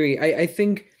 I agree. I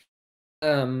think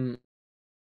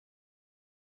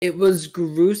it was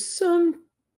gruesome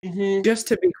just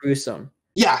to be gruesome.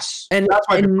 Yes, and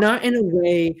not in a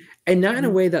way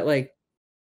that like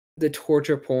the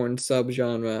torture porn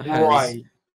subgenre has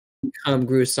become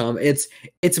gruesome. It's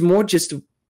more just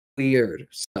weird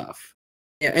stuff.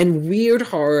 Yeah, and weird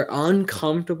horror,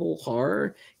 uncomfortable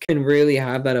horror can really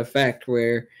have that effect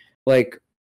where like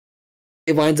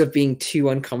it winds up being too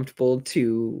uncomfortable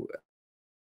to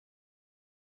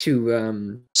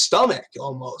stomach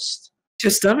almost.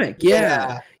 To stomach,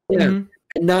 yeah. And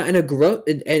not in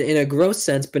a gross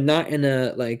sense, but not in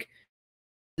a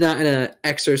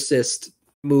Exorcist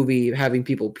movie having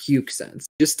people puke sense.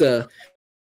 Just a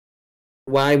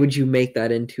why would you make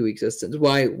that into existence?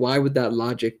 Why would that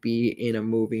logic be in a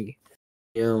movie?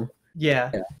 You know?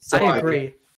 Yeah, So I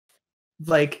agree.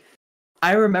 Like,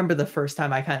 I remember the first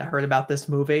time I kind of heard about this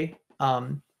movie.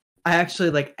 I actually,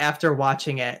 like, after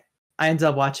watching it, I ended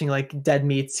up watching, like, Dead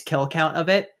Meat's kill count of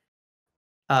it.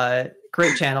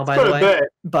 Great channel, by the way.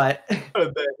 But,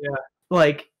 yeah.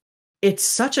 like, it's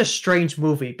such a strange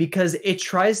movie because it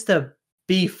tries to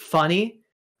be funny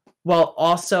while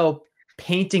also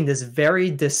painting this very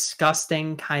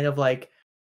disgusting kind of like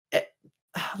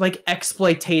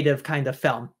exploitative kind of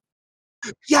film.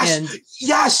 Yes, And,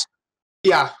 yes,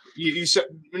 yeah. You said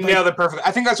nailed it perfectly.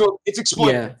 I think that's what it's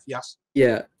exploitative. Yes.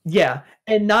 Yeah,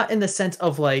 and not in the sense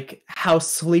of like how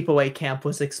Sleepaway Camp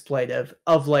was exploitive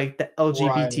of like the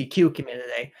LGBTQ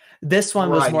community. This one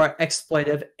was more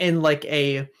exploitive in like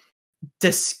a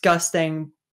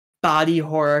disgusting body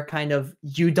horror kind of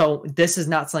this is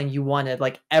not something you wanted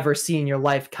like ever see in your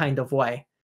life kind of way,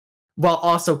 while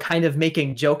also kind of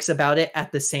making jokes about it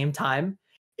at the same time.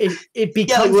 It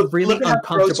becomes really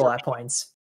uncomfortable at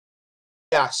points.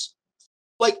 Yes.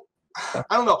 Like, I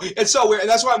don't know. It's so weird, and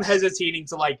that's why I'm hesitating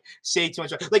to like say too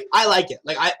much. Like, I like it.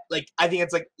 I think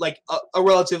it's like a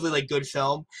relatively like good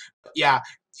film. Yeah,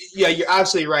 you're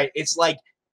absolutely right. It's like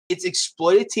it's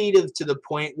exploitative to the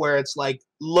point where it's like,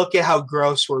 look at how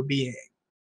gross we're being,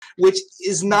 which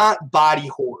is not body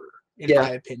horror in my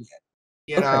opinion.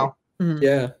 You know? Mm-hmm.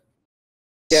 Yeah.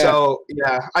 So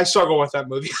yeah, I struggle with that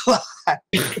movie a lot.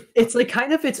 It's like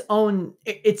kind of its own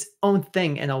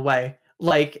thing in a way.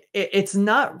 Like it's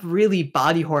not really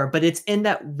body horror, but it's in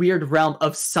that weird realm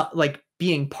of like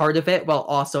being part of it while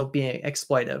also being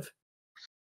exploitive.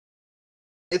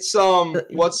 It's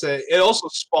it also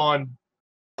spawned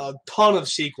a ton of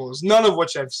sequels, none of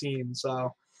which I've seen,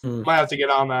 so might have to get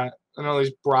on that. I know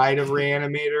there's Bride of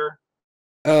Reanimator.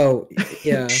 Oh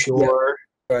yeah, sure,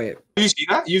 yeah. Right. Have you seen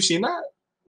that? You've seen that?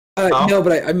 No,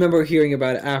 but I remember hearing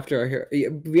about it after I heard.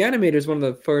 Reanimator is one of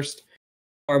the first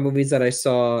horror movies that I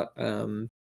saw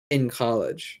in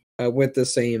college with the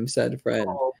same said friend.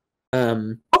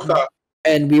 Okay.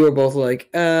 And we were both like,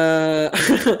 and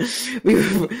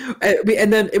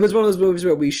then it was one of those movies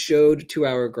where we showed to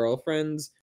our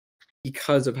girlfriends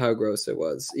because of how gross it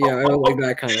was. Yeah, I don't like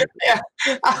that kind of. Yeah,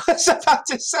 I was about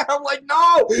to say, I'm like,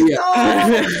 no.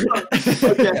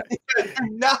 Okay,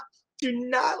 do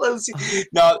not let us see.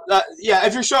 No,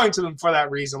 if you're showing to them for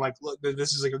that reason, like, look,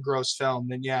 this is like a gross film,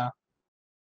 then yeah.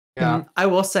 I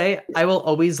will say, I will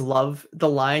always love the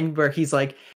line where he's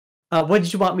like, what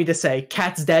did you want me to say?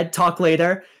 Cat's dead, talk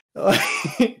later. Like,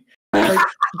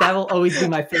 that will always be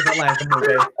my favorite line of the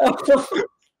movie.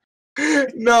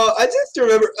 No, I just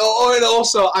remember. Oh, and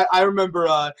also, I remember.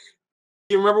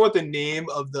 You remember what the name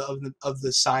of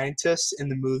the scientist in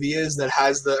the movie is that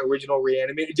has the original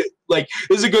Reanimator? Like,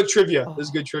 this is a good trivia. This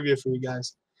is good trivia for you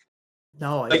guys.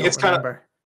 No, I don't remember.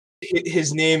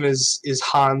 His name is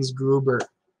Hans Gruber.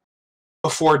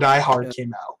 Before Die Hard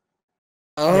came out.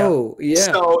 Oh, yeah.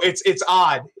 So it's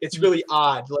odd. It's really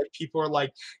odd. Like, people are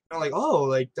like, oh,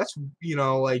 like that's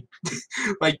like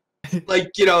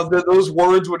those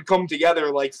words would come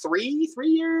together like 3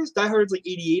 years. Die Hard's like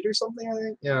 88 or something, I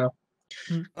think. Yeah.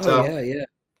 Oh yeah.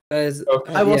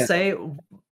 I will say,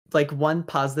 like, one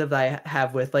positive that I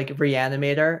have with like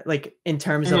Reanimator, like in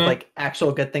terms of like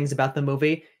actual good things about the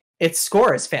movie, its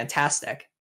score is fantastic.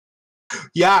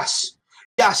 Yes,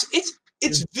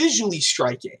 it's visually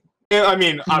striking. I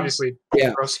mean, obviously,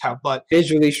 gross out, but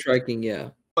visually striking, yeah.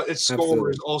 But its score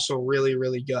is also really,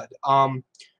 really good.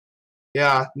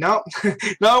 Yeah. Now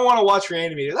I want to watch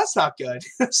Reanimator. That's not good.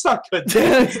 That's not good.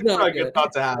 That's not a good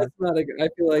thought to have. That's not I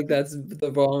feel like that's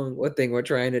the wrong thing we're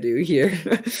trying to do here.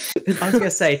 I was gonna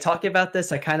say, talking about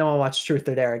this, I kind of want to watch Truth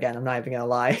or Dare again. I'm not even gonna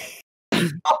lie.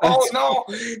 Oh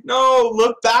no!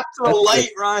 Look back to the light,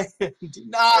 Ryan. Do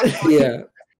not. Yeah.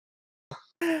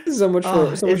 So much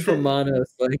for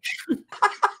Manos, like.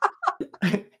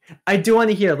 I do want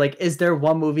to hear, like, is there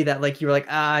one movie that, like, you were like,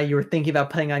 you were thinking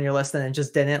about putting on your list and it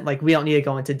just didn't? Like, we don't need to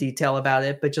go into detail about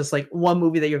it, but just, like, one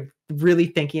movie that you're really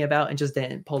thinking about and just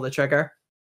didn't pull the trigger?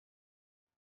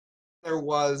 There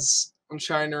was. I'm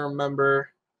trying to remember.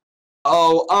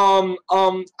 I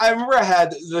remember I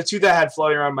had the two that I had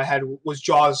floating around my head was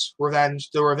Jaws, Revenge.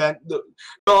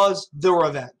 Jaws, The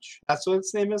Revenge. That's what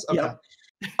its name is? Okay.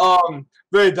 Yeah.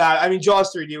 Very bad. I mean,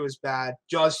 Jaws 3D was bad.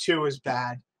 Jaws 2 was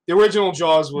bad. The original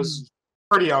Jaws was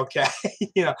pretty okay.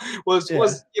 Was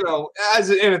as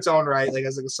in its own right, like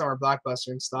as like a summer blockbuster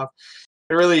and stuff.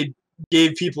 It really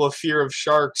gave people a fear of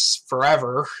sharks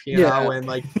forever, know, and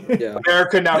like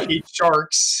America now hates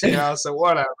sharks, so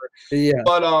whatever. Yeah.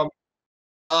 But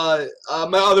my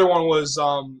other one was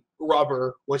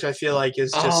Rubber, which I feel like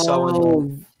is just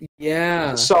so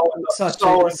yeah, such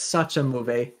a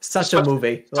movie. Such a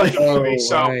movie. Such a movie.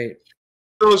 So right.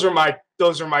 those are my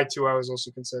two I was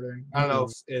also considering. I don't know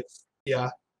if yeah.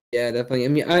 Yeah, definitely. I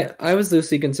mean, I was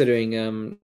loosely considering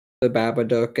the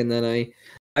Babadook, and then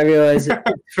I realized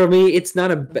for me it's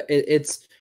not it's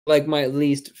like my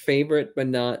least favorite, but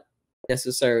not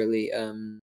necessarily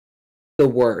the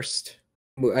worst.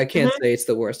 I can't say it's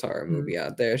the worst horror movie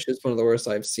out there. It's just one of the worst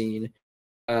I've seen.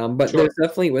 But there's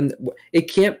definitely the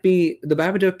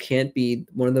Babadook can't be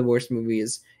one of the worst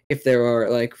movies if there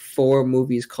are like 4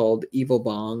 movies called Evil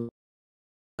Bong.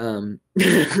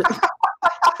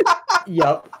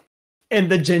 Yep. And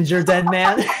the Ginger Dead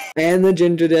Man. And the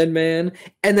Ginger Dead Man.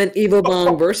 And then Evil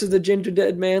Bong versus the Ginger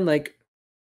Dead Man. Like,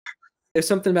 there's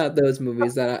something about those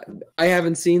movies that I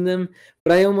haven't seen them,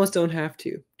 but I almost don't have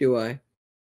to, do I?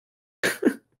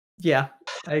 Yeah,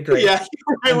 I agree. Yeah,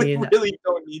 you really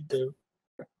don't need to.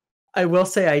 I will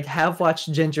say I have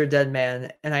watched Ginger Dead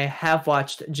Man, and I have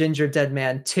watched Ginger Dead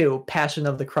Man 2, Passion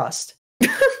of the Crust.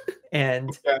 And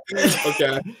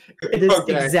okay. It is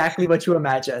exactly what you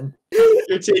imagine.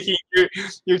 You're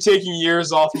taking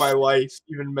years off my life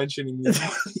even mentioning these.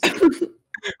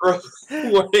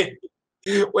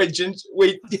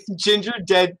 wait, Ginger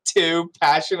Dead 2,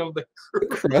 Passion of the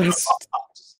Crust.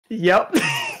 Yep.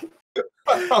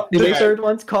 The third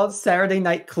one's called Saturday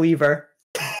Night Cleaver.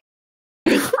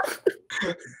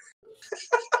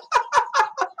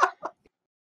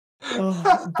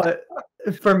 But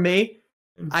for me,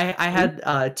 I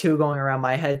had 2 going around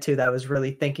my head too that I was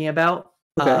really thinking about.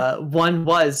 Okay. One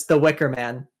was The Wicker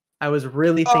Man. I was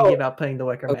really thinking about putting The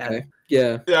Wicker Man.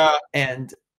 Yeah.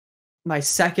 And my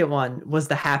second one was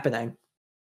The Happening.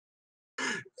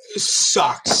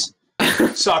 Sucks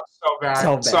so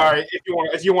bad. Sorry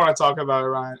if you want to talk about it,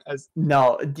 Ryan.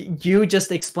 No, you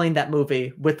just explained that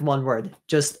movie with one word.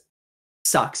 Just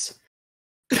sucks.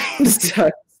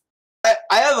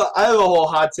 I have a whole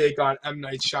hot take on M.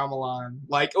 Night Shyamalan.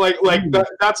 Like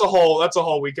that's a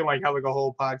whole we can like have like a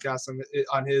whole podcast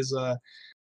on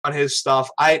his stuff.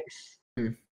 I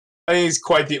think he's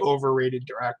quite the overrated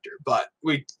director, but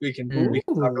we can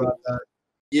talk about that.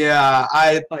 Yeah,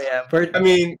 I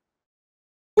mean,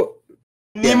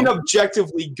 name an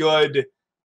objectively good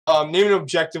M.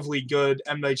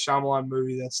 Night Shyamalan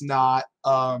movie that's not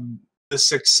The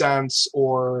Sixth Sense,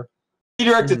 or he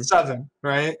directed Seven,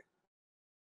 right?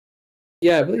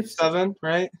 Yeah, I believe 7,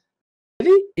 right? Did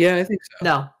he? Yeah, I think so.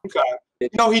 No. Okay.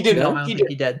 No, he didn't. No, I don't think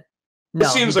he did. No, it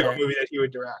seems like a movie that he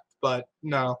would direct, but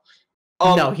no.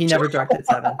 No, he never directed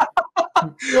 7.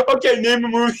 Okay, name a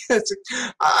movie that's...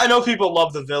 I know people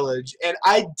love The Village, and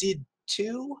I did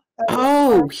too.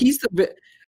 Oh, he's the...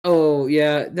 Oh,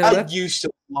 yeah. No, I used to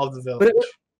love The Village.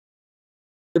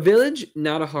 The Village,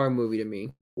 not a horror movie to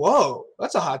me. Whoa,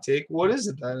 that's a hot take. What is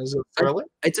it then? Is it a thriller?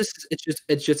 It's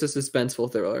just a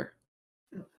suspenseful thriller.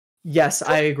 Yes,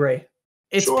 I agree.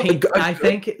 It's I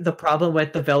think the problem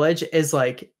with The Village is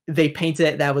like they painted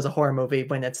it that was a horror movie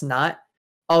when it's not.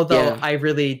 Although I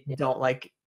really don't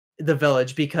like The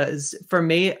Village, because for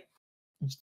me,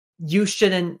 you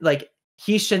shouldn't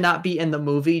he should not be in the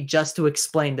movie just to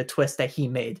explain the twist that he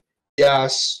made.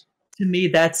 Yes. To me,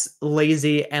 that's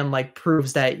lazy and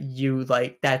proves that you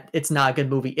that it's not a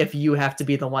good movie if you have to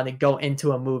be the one to go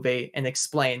into a movie and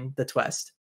explain the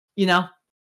twist. You know?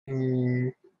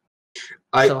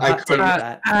 I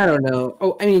don't know.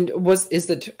 Oh, I mean,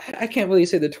 I can't really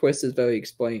say the twist is very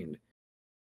explained.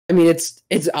 I mean,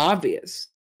 it's obvious.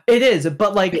 It is,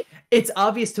 but it's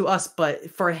obvious to us,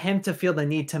 but for him to feel the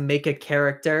need to make a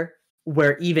character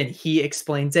where even he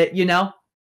explains it, you know?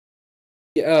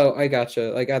 Yeah, oh, I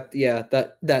gotcha.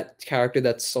 That character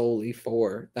that's solely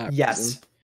for that reason.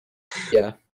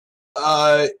 Yeah.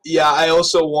 I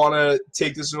also want to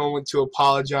take this moment to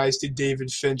apologize to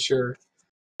David Fincher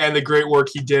and the great work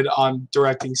he did on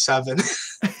directing Seven.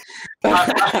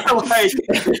 I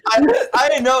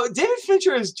didn't know David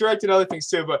Fincher has directed other things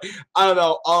too, but I don't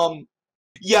know.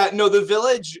 The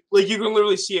Village, you can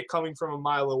literally see it coming from a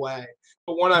mile away.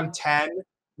 But when I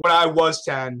was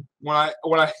 10, when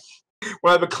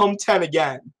I become 10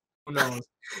 again, who knows?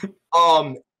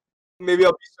 Maybe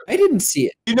I'll be. I didn't see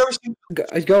it. You never seen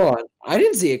it? Go on. I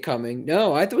didn't see it coming.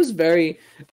 No, I thought it was very.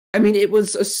 I mean, it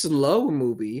was a slow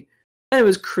movie, and it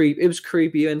was creepy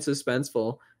and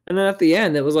suspenseful. And then at the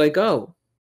end, it was oh,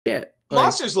 shit.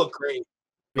 Monsters look great.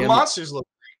 The monsters look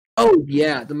great. Oh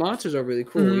yeah, the monsters are really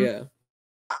cool. Mm-hmm. Yeah.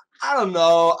 I don't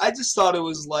know. I just thought it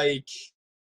was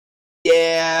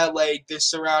they're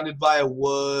surrounded by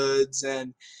woods,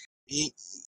 and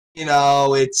it's.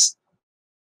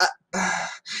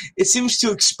 it seems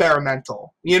too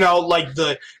experimental. You know, like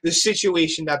the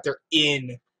situation that they're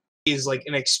in is like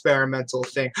an experimental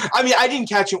thing. I mean, I didn't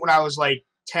catch it when I was like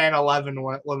 10, 11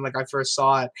 when like I first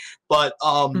saw it, but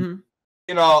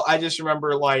you know, I just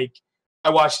remember like I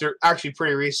watched it actually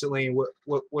pretty recently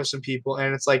with some people,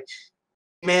 and it's like,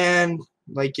 man,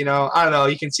 like, you know, I don't know,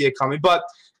 you can see it coming, but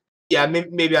yeah,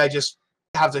 maybe I just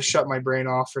have to shut my brain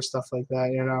off for stuff like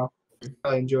that, you know.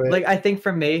 I enjoy it. Like, I think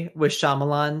for me with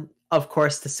Shyamalan, of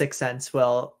course, The Sixth Sense.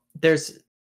 Well, that's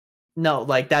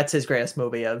his greatest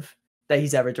movie that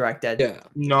he's ever directed. Yeah.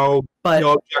 No But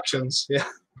objections. Yeah.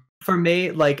 for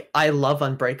me, like, I love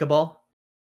Unbreakable.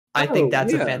 I think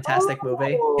that's a yeah. fantastic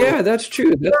movie. Yeah, that's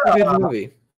true. That's a good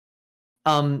movie.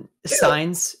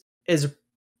 Signs is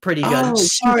pretty good. Oh,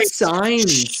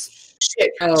 Signs.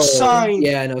 Shit. Oh, Signs.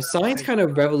 yeah, no, Signs kind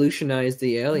of revolutionized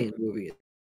the Alien movie.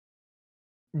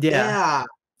 Yeah.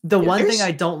 The one thing there's-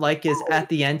 I don't like is at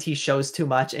the end he shows too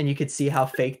much and you could see how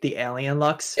fake the alien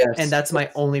looks. Yes. And that's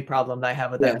my only problem that I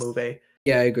have with that movie.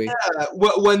 Yeah, I agree. Yeah,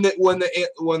 when the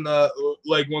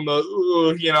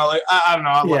you know, like I don't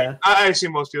know, like, Yeah. I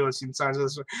assume most people have seen Signs of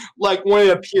this one. Like when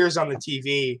it appears on the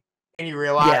TV and you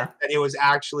realize that it was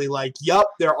actually like, yup,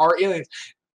 there are aliens.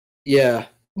 Yeah.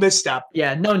 Misstep.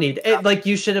 Yeah, no need. Like,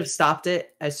 you should have stopped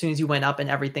it as soon as you went up and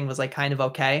everything was like kind of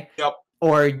okay. Yep.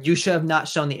 Or you should have not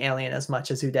shown the alien as much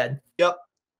as you did. Yep.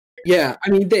 Yeah, I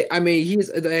mean,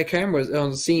 the camera's on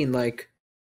the scene like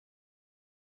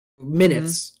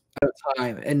minutes at a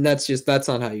time, and that's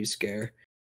not how you scare.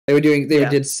 They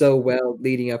did so well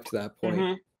leading up to that point.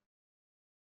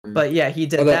 Mm-hmm. But yeah, he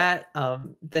did that.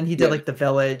 Then he did like The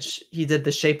Village. He did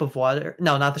The Shape of Water.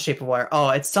 No, not The Shape of Water. Oh,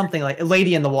 it's something like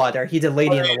Lady in the Water. He did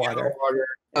Lady in the Water.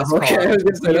 Oh, okay, I was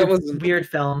gonna say, that was weird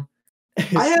film.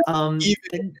 I have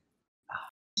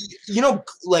you know,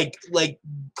 like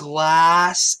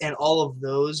Glass and all of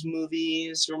those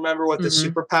movies. Remember with the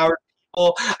superpowered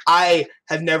people? I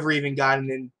have never even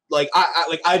gotten in. Like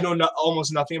I know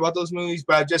almost nothing about those movies,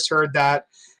 but I've just heard that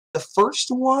the first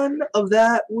one of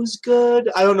that was good.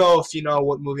 I don't know if you know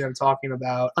what movie I'm talking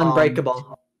about.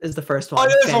 Unbreakable is the first one.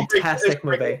 Fantastic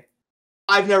movie.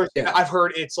 I've never seen it. I've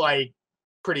heard it's like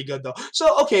pretty good though.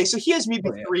 So okay, so he has maybe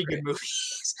 3 good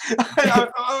movies.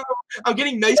 I'm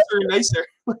getting nicer and nicer.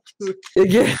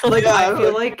 yeah. Like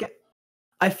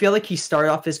I feel like he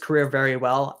started off his career very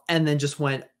well and then just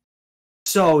went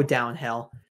so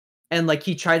downhill. And like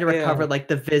he tried to recover like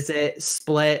The Visit,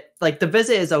 Split. Like The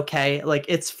Visit is okay. Like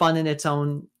it's fun in its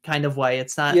own kind of way.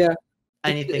 It's not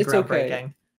anything it's groundbreaking.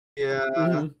 Okay.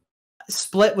 Yeah.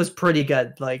 Split was pretty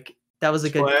good. Like that was a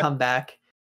good comeback.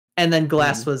 And then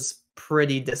Glass was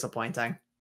pretty disappointing.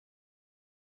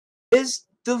 Is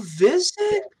The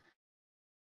Visit?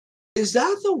 Is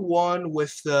that the one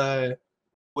with the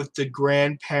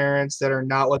grandparents that are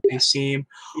not what they seem?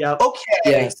 Yep. Okay.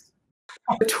 Yes.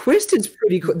 The twist is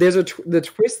pretty cool. The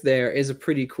twist there is a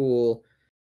pretty cool.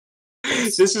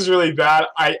 This is really bad.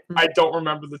 I don't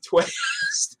remember the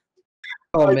twist.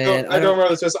 Oh I man, don't remember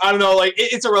the twist. I don't know. Like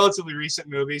it's a relatively recent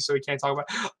movie, so we can't talk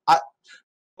about.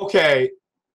 Okay.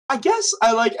 I guess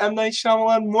I like M. Night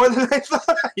Shyamalan more than I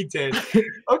thought I did.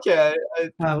 Okay.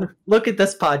 Wow. Look at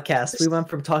this podcast. We went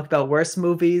from talking about worst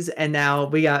movies, and now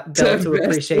we got Bill to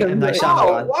appreciate M. Night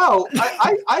Shyamalan. Wow.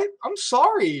 I'm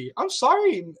sorry. I'm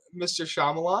sorry, Mr.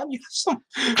 Shyamalan. You have some.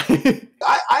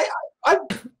 I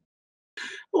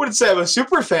wouldn't say I'm a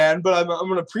super fan, but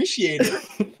I'm an appreciator.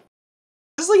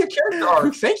 This is like a character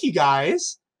arc. Thank you,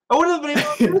 guys. I wouldn't have been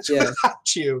able to do this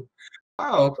without you.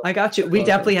 Wow. I got you. We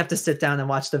definitely have to sit down and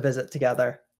watch The Visit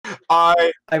together.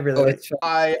 I really.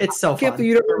 It's so fun.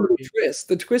 You don't remember the twist.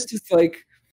 The twist is like.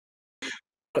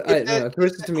 The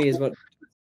twist to me is one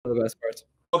of the best parts.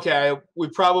 Okay, we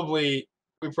probably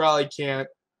can't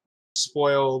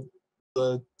spoil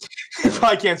the.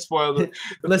 Probably can't spoil the.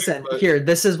 Listen, here.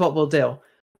 This is what we'll do.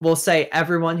 We'll say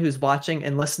everyone who's watching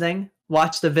and listening,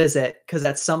 watch The Visit, because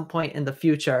at some point in the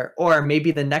future, or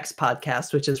maybe the next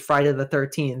podcast, which is Friday the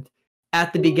 13th.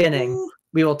 At the beginning,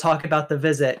 we will talk about The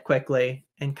Visit quickly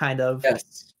and kind of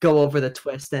go over the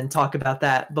twist and talk about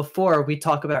that before we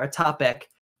talk about our topic,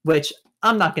 which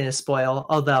I'm not going to spoil,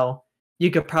 although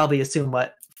you could probably assume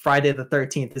what Friday the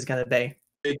 13th is going to be.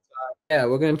 Yeah,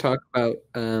 we're going to talk about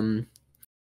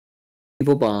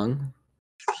Evil Bong.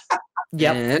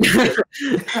 Yep. And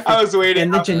I was waiting.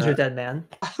 And the Ginger Dead Man.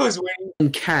 I was waiting.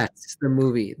 And Cats, the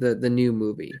movie, the new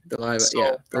movie, the live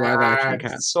action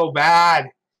Cats. So bad.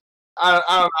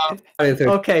 I don't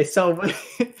know. Okay, so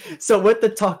with the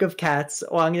talk of cats,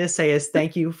 all I'm going to say is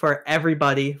thank you for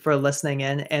everybody for listening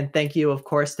in, and thank you, of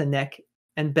course, to Nick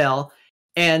and Bill,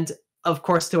 and of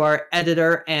course to our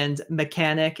editor and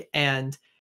mechanic and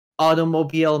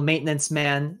automobile maintenance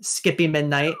man, Skippy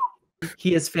Midnight.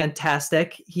 He is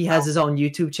fantastic. He has his own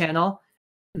YouTube channel.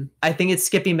 I think it's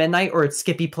Skippy Midnight or it's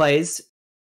Skippy Plays.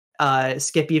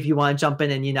 Skippy, if you want to jump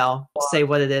in and, say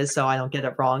what it is so I don't get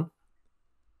it wrong.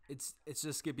 It's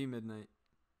just Skippy Midnight.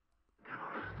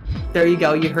 There you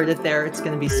go. You heard it there. It's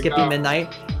going to be Skippy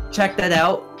Midnight. Check that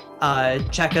out.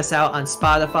 Check us out on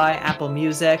Spotify, Apple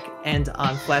Music, and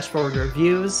on Flash Forward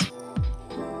Reviews.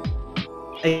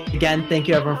 Again, thank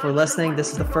you everyone for listening.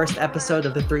 This is the first episode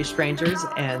of The Three Strangers,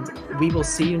 and we will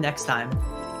see you next time.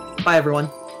 Bye, everyone.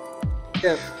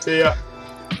 Yeah. See ya.